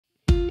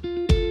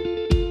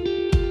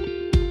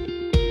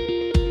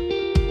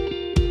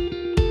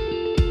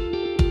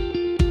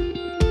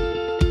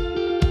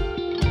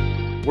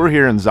We're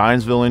here in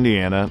Zionsville,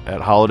 Indiana at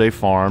Holiday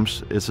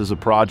Farms. This is a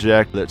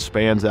project that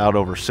spans out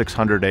over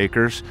 600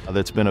 acres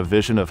that's been a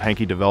vision of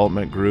Henke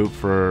Development Group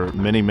for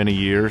many, many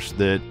years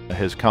that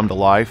has come to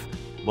life.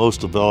 Most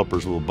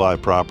developers will buy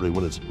property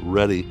when it's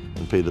ready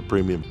and pay the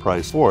premium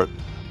price for it,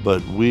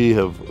 but we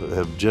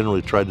have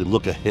generally tried to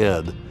look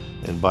ahead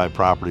and buy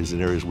properties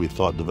in areas we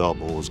thought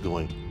development was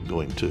going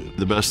to.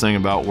 The best thing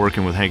about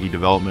working with Henke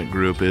Development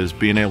Group is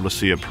being able to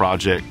see a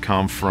project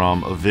come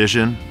from a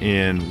vision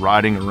in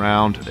riding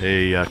around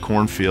a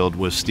cornfield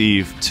with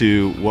Steve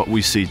to what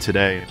we see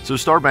today. So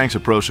STARbank's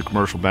approach to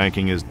commercial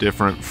banking is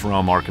different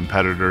from our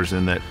competitors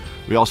in that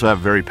we also have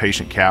very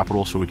patient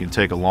capital, so we can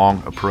take a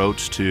long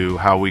approach to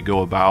how we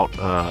go about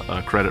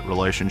a credit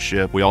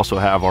relationship. We also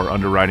have our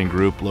underwriting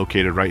group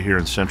located right here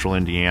in central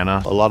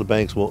Indiana. A lot of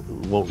banks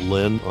won't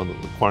lend on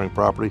acquiring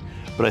property,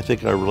 but I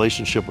think our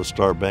relationship with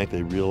STARbank,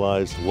 they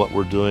realize what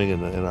we're doing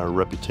and our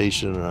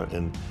reputation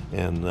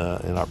and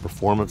our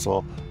performance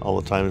all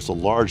the time. It's a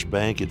large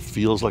bank. It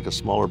feels like a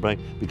smaller bank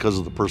because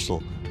of the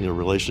personal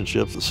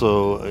relationships.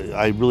 So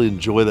I really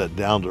enjoy that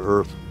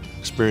down-to-earth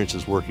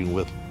experiences working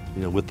with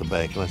the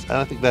bank, and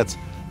I think that's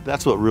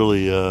what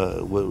really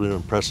what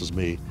impresses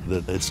me,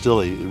 that it's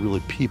still a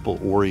really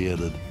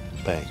people-oriented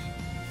bank.